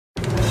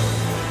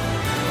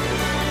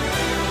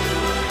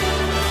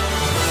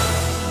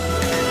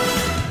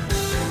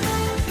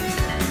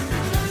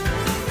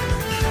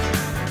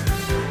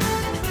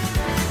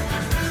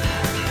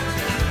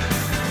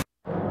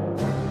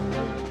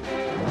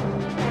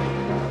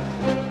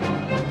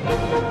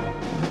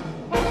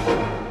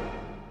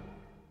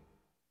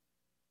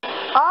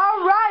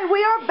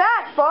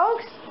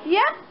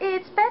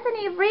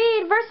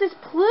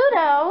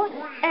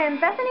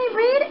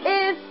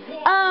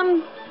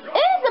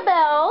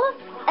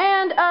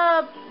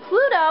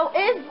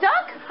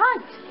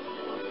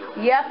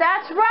Yep,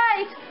 that's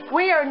right.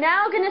 We are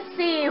now going to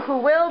see who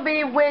will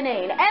be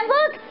winning. And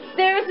look,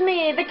 there's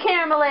me, the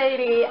camera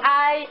lady.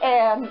 I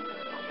am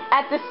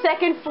at the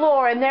second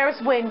floor, and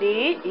there's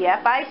Wendy.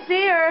 Yep, I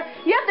see her.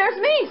 Yep, there's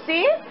me,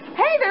 see?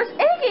 Hey, there's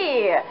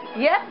Iggy.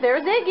 Yep,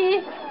 there's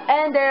Iggy.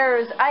 And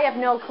there's, I have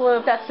no clue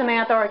if that's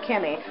Samantha or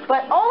Kimmy.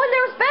 But, oh, and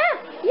there's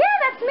Beth. Yeah,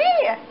 that's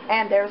me.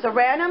 And there's a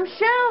random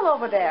shell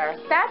over there.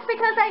 That's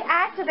because I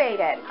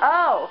activated.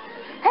 Oh.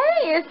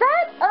 Hey, is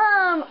that,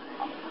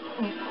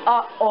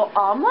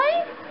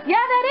 omelet?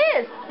 Yeah, that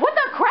is. What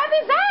the crap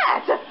is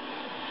that?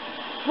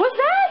 Was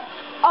that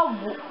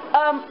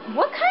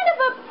what kind of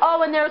a,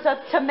 oh, and there's a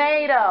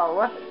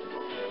tomato.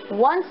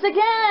 Once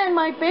again,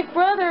 my big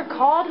brother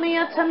called me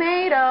a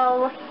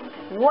tomato.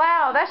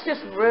 Wow, that's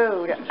just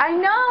rude. I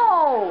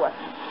know,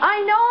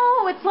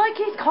 it's like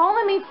he's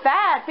calling me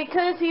fat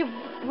because he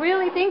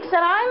really thinks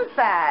that I'm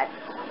fat.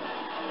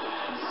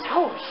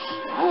 So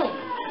strange.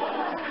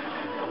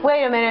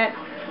 Wait a minute.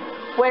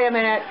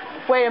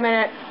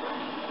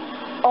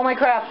 Oh my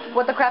crap,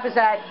 what the crap is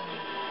that?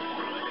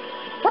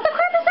 What the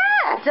crap is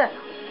that?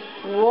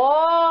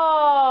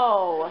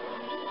 Whoa!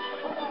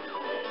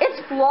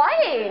 It's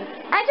flying!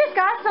 I just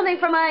got something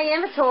from my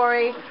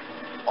inventory.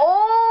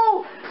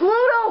 Oh!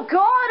 Pluto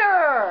got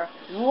her!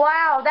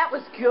 Wow, that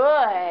was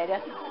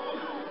good.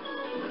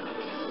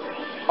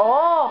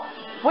 Oh,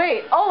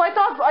 wait. Oh, I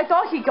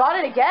thought he got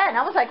it again.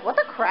 I was like, what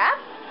the crap?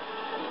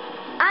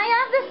 I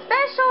have the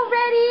special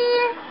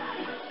ready.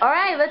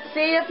 Alright, let's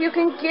see if you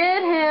can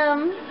get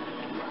him.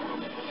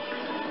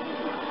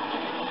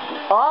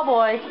 Oh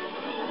boy.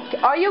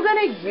 Are you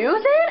gonna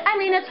use it? I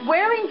mean, it's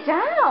wearing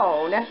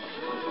down.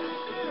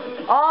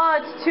 Oh,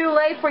 it's too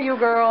late for you,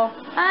 girl.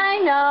 I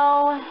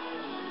know.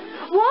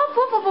 Woof,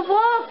 woof, woof,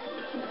 woof,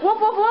 woof,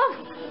 woof, woof.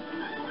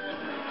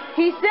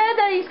 He said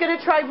that he's gonna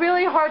try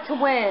really hard to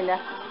win.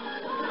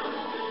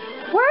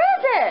 Where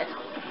is it?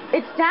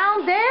 It's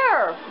down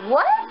there.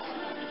 What?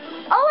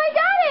 Oh, I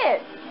got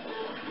it.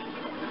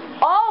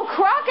 Oh,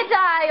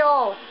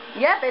 crocodile.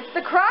 Yep, it's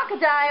the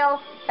crocodile.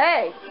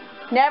 Hey,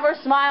 never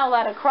smile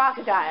at a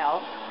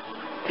crocodile.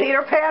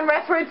 Peter Pan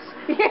reference.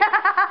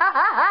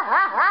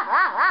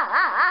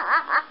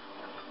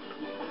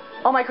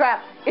 Oh my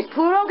crap. Is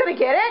Pluto gonna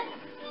get it?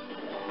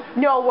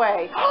 No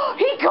way.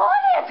 He got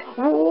it!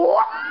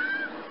 What?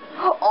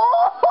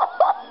 Oh!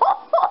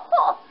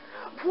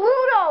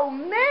 Pluto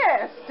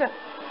missed.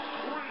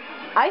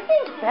 I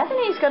think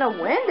Bethany's gonna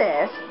win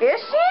this.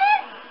 Is she?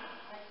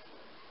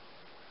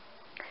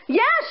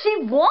 Yeah,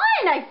 she won,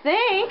 I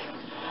think.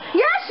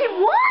 Yeah, she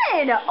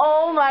won!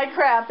 Oh my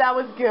crap, that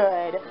was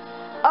good.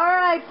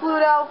 Alright,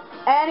 Pluto,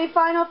 any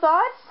final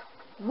thoughts?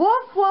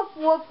 Woof, woof,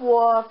 woof,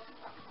 woof.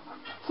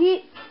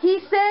 He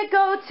said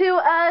go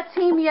to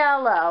Team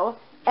Yellow,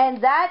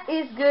 and that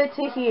is good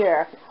to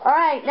hear.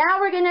 Alright, now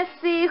we're going to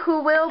see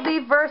who will be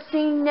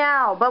versing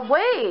now. But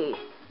wait.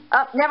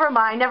 Never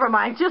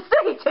mind. Just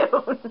stay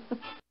tuned.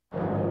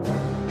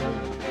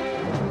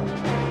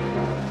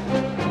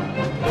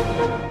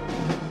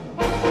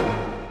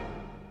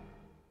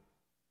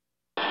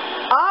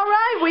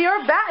 Alright, we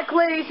are back,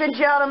 ladies and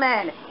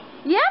gentlemen.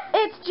 Yep,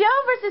 it's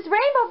Joe versus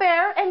Rainbow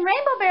Bear, and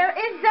Rainbow Bear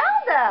is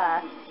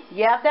Zelda.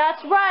 Yep,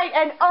 that's right,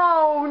 and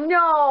oh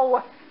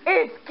no,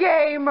 it's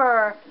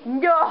Gamer.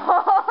 No.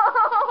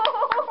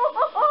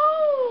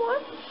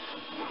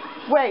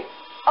 Wait,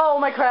 oh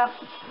my crap.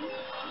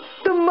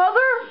 The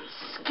mother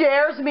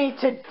scares me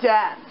to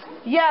death.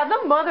 Yeah,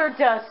 the mother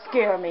does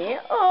scare me.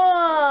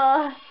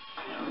 Oh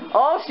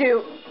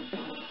shoot.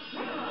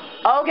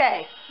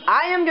 Okay,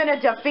 I am gonna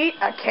defeat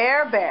a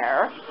Care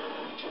Bear.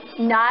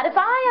 Not if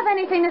I have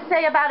anything to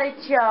say about it,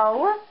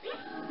 Joe.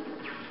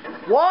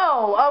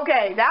 Whoa,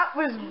 okay, that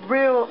was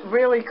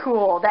really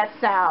cool, that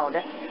sound.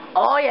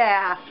 Oh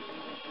yeah.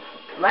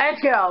 Let's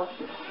go.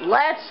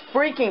 Let's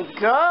freaking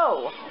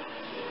go.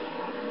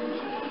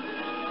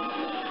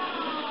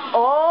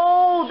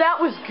 Oh, that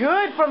was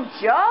good from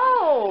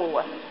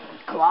Joe.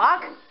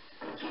 Clock.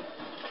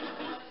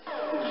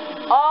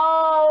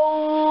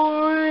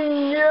 Oh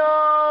no,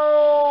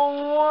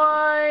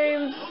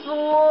 I'm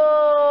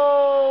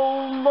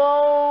slow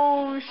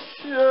motion.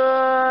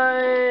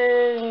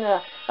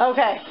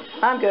 Okay,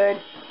 I'm good.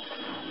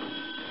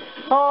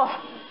 Oh,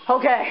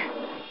 okay.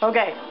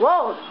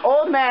 Whoa,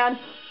 old man.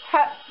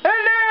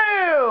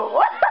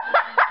 Hello.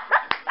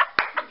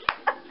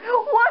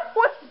 What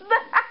was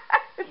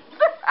that?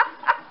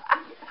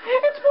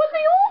 It's what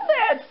the old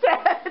man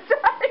said.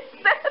 I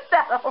said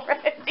that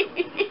already.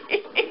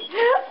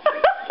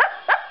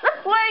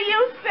 The way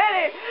you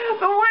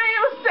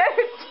said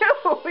it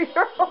too.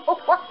 You're all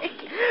like,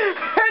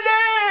 hello.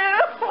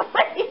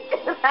 Please do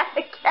that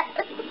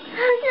again.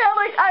 Yeah,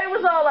 like I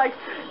was all like,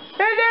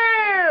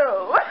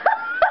 hello.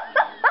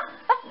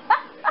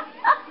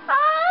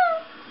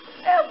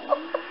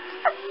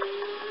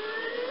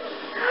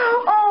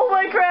 Oh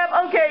my crap.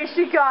 Okay,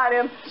 she got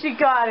him.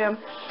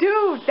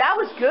 Dude, that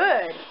was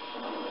good.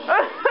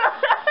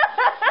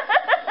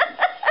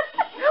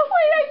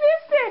 Wait, I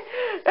missed it.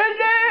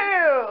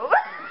 Hello.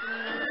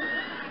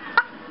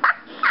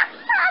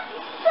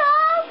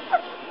 Stop.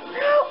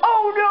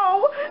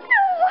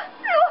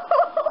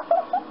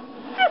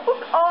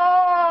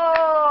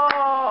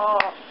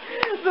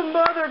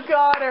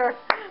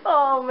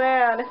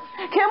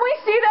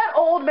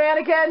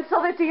 plan again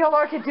so that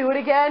DLR can do it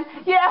again?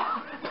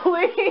 Yeah,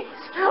 please.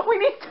 We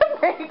need to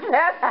make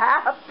that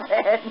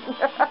happen.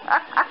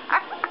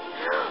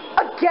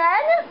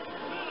 Again?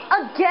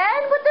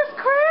 Again with this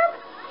crab?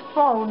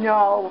 Oh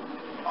no.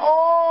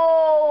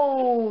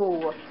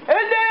 Oh.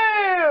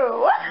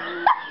 Hello.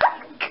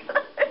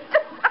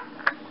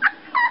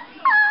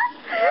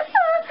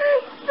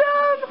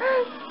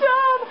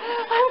 Stop.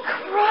 I'm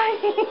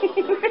crying.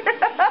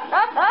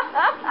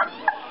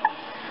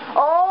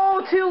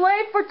 Oh, too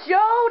late for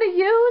Joe to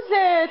use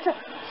it.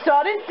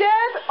 Sudden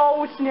death.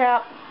 Oh,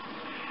 snap.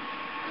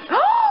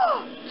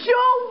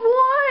 Joe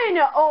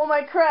won. Oh,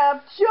 my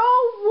crap.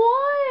 Joe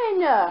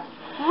won.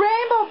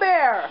 Rainbow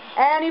Bear.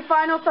 Any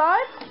final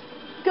thoughts?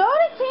 Go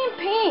to Team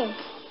Pink.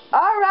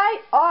 All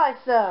right,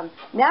 awesome.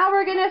 Now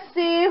we're going to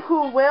see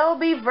who will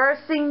be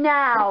versing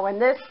now in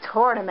this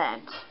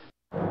tournament.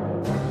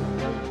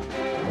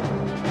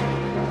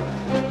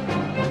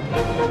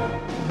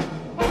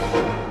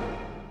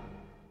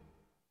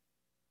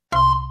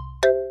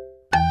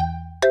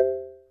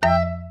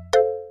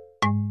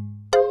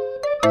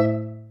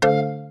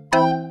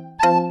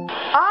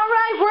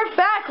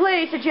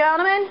 Ladies and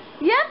gentlemen,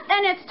 yep,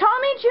 and it's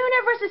Tommy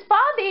Jr. versus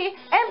Bobby,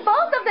 and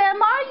both of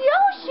them are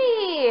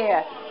Yoshi.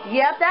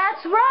 Yep,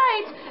 that's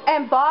right.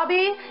 And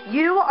Bobby,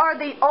 you are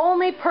the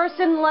only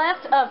person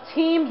left of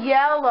Team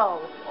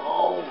Yellow.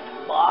 Oh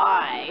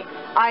my.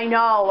 I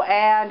know,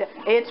 and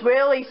it's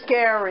really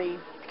scary,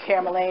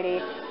 camera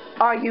lady.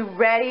 Are you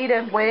ready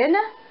to win?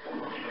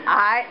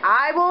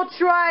 I will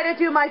try to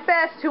do my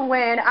best to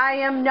win. I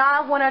am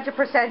not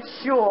 100%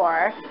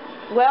 sure.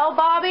 Well,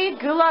 Bobby,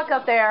 good luck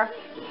up there.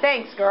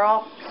 Thanks,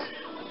 girl.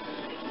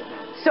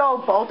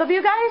 So, both of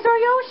you guys are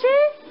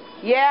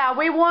Yoshi? Yeah,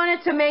 we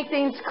wanted to make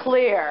things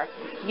clear.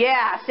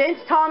 Yeah, since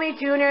Tommy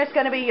Jr. is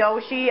going to be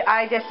Yoshi,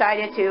 I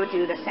decided to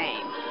do the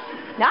same.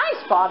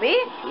 Nice, Bobby.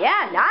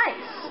 Yeah,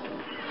 nice.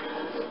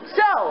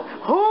 So,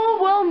 who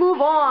will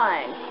move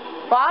on?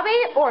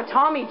 Bobby or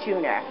Tommy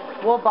Jr.?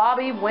 Will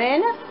Bobby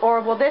win,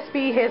 or will this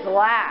be his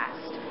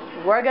last?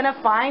 We're going to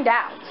find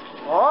out.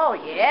 Oh,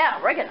 yeah,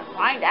 we're going to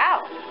find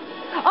out.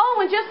 Oh,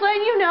 and just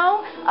letting you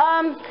know,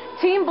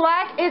 Team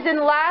Black is in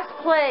last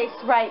place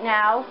right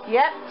now.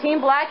 Yep,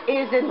 Team Black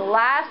is in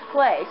last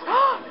place.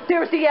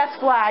 There's the S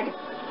flag.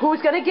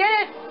 Who's going to get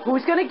it?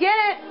 Who's going to get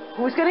it?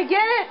 Who's going to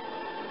get it?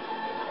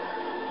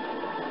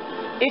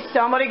 Is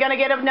somebody going to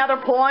get another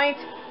point?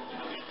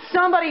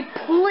 Somebody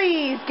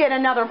please get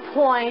another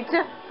point.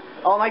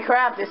 Oh my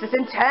crap, this is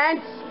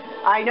intense.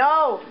 I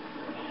know.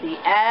 The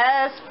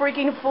S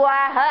freaking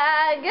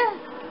flag.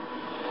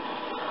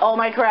 Oh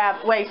my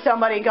crap, wait,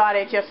 somebody got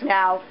it just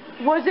now.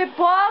 Was it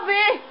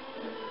Bobby?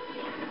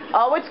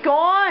 Oh, it's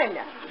gone.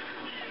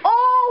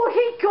 Oh,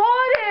 he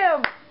got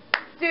him.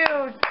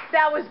 Dude,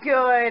 that was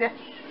good.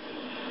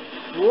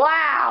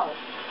 Wow.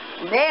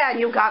 Man,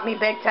 you got me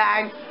big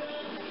time.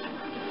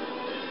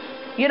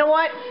 You know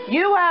what?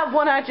 You have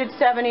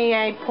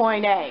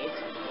 178.8.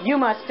 You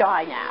must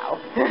die now.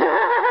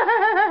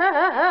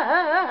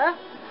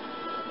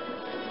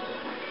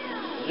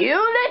 You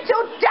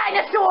little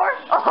dinosaur!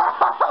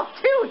 Oh,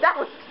 dude, that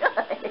was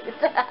good.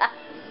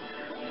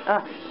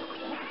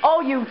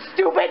 Oh, you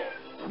stupid!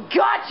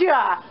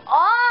 Gotcha!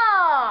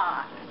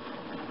 Ah!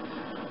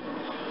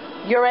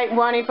 You ain't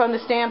running from the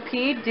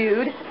stampede,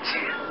 dude.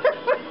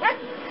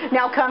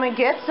 Now come and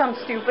get some,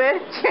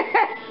 stupid.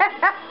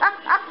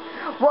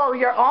 Whoa,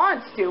 you're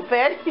on,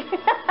 stupid.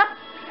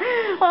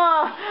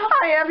 Oh,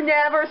 I have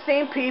never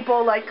seen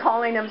people like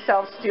calling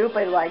themselves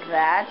stupid like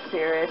that.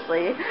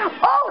 Seriously.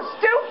 Oh,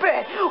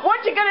 stupid!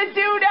 What you gonna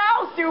do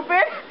now,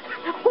 stupid?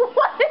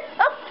 What is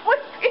up with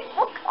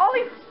people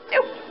calling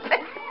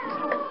stupid?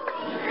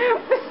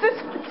 This is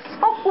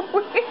so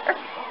weird.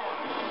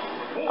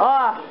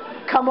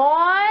 Come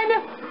on.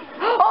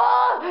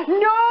 Oh,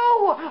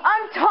 no!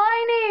 I'm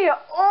tiny!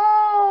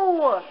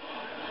 Oh!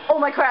 Oh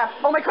my crap!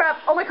 Oh my crap!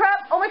 Oh my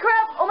crap! Oh my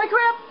crap! Oh my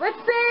crap! Let's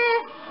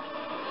see!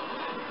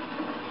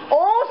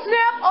 Oh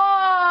snap!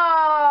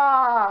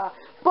 Ah!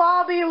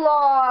 Bobby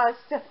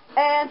lost,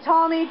 and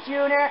Tommy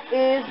Jr.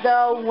 is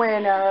the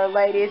winner,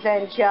 ladies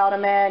and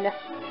gentlemen.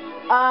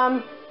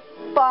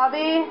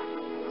 Bobby,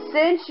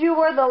 since you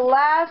were the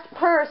last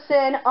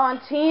person on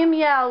Team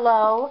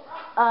Yellow,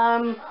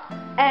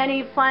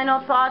 any final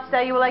thoughts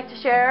that you would like to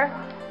share?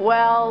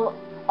 Well,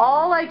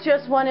 all I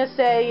just want to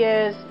say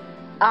is,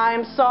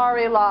 I'm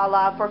sorry,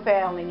 Lala, for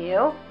failing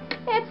you.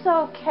 It's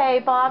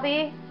okay,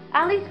 Bobby.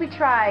 At least we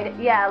tried.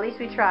 Yeah, at least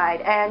we tried.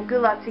 And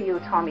good luck to you,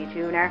 Tommy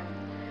Jr.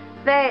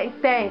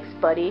 Thanks,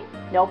 buddy.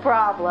 No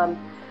problem.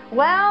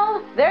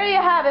 Well, there you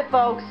have it,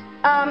 folks.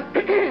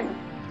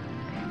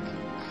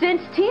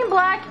 Since Team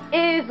Black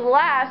is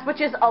last, which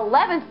is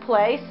 11th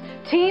place,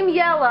 Team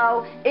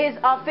Yellow is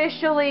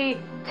officially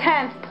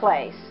 10th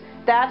place.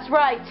 That's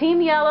right.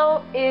 Team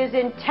Yellow is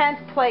in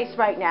 10th place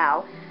right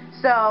now.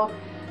 So,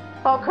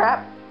 oh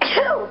crap.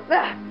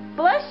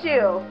 Bless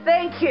you.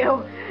 Thank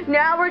you.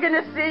 Now we're going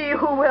to see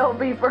who will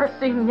be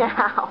versing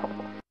now.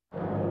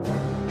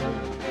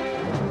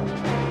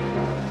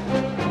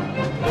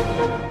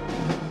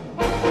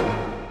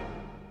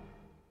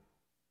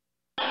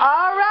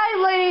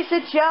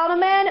 and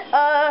gentlemen,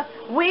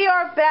 we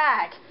are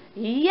back.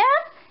 Yep,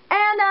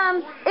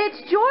 and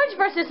it's George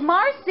versus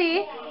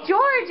Marcy.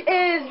 George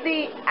is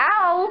the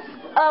elf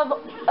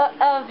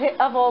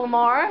of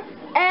Olimar,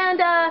 and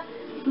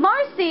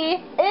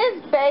Marcy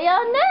is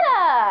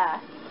Bayonetta.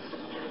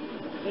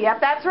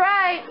 Yep, that's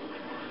right.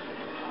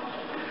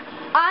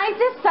 I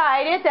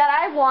decided that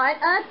I want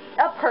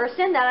a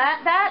person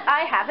that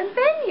I haven't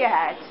been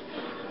yet.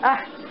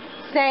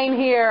 Same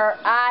here.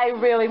 I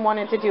really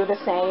wanted to do the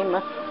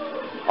same.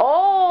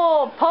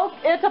 Oh,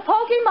 it's a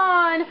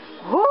Pokemon.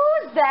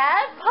 Who's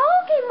that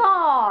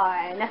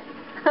Pokemon?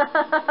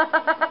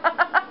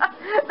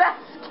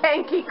 That's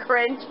skanky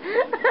cringe.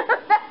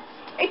 That's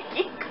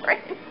skanky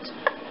cringe.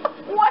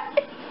 What?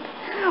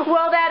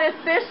 Well, that is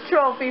this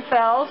trophy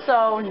fell,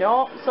 so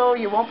no, so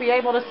you won't be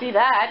able to see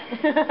that.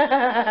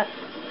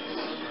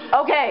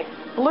 Okay,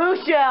 blue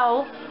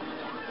shell.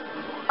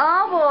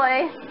 Oh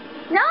boy.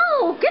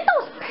 No, get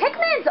those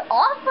Pikmins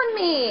off of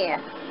me.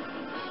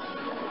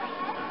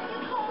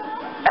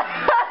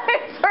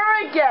 It's her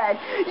again.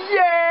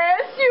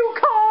 Yes, you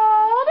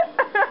called.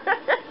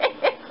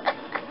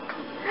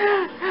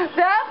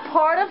 That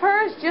part of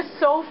her is just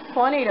so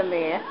funny to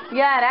me.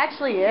 Yeah, it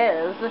actually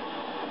is.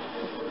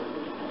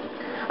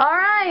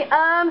 Alright,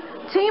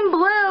 Team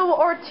Blue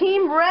or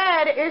Team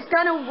Red is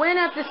gonna win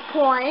at this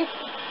point.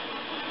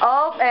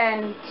 Oh,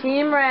 and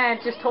Team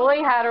Red just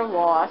totally had her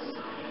loss.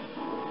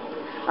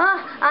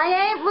 I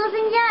ain't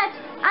losing yet.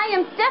 I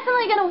am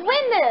definitely gonna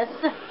win this.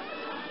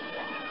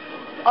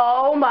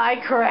 Oh my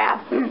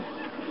crap.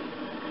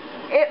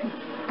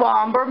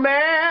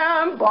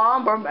 Bomberman,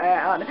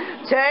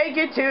 take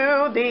it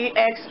to the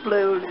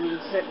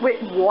explosions.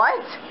 Wait,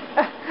 what?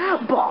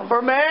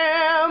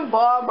 Bomberman,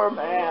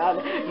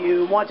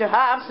 you want to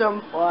have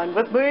some fun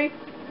with me?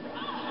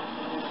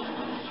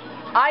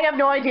 I have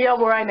no idea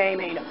where I'm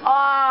aiming.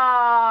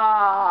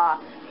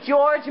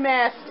 George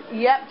missed.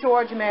 Yep,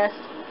 George missed.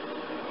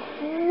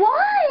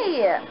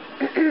 Why?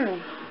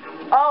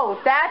 Oh,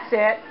 that's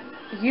it.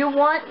 You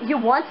want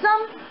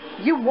some?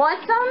 You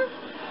want some?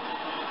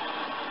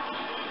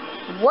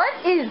 What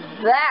is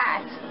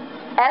that?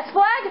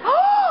 S-flag?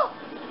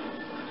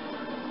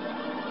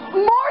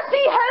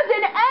 Marcy has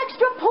an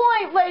extra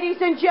point,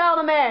 ladies and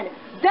gentlemen.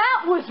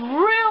 That was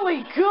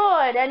really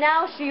good, and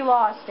now she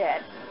lost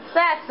it.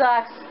 That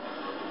sucks.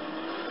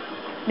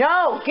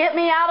 No, get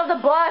me out of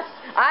the bus.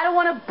 I don't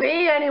want to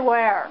be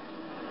anywhere.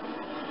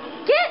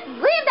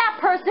 Leave that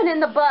person in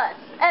the bus,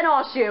 and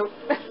I'll shoot.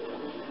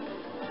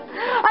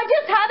 I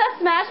just had a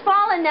smash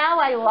ball, and now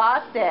I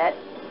lost it.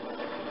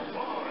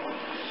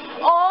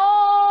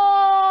 Oh,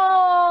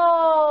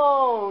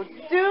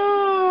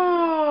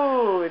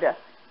 dude.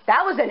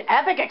 That was an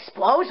epic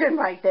explosion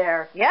right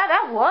there. Yeah,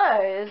 that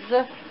was.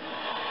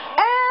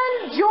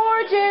 And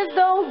George is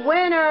the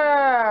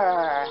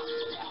winner.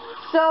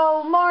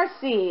 So,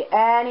 Marcy,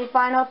 any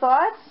final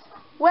thoughts?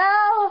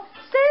 Well,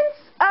 since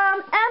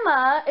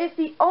Emma is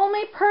the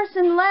only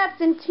person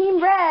left in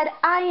Team Red,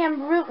 I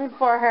am rooting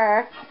for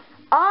her.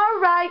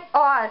 Alright,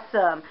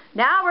 awesome.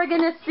 Now we're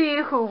going to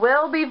see who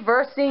will be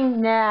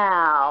versing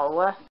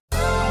now.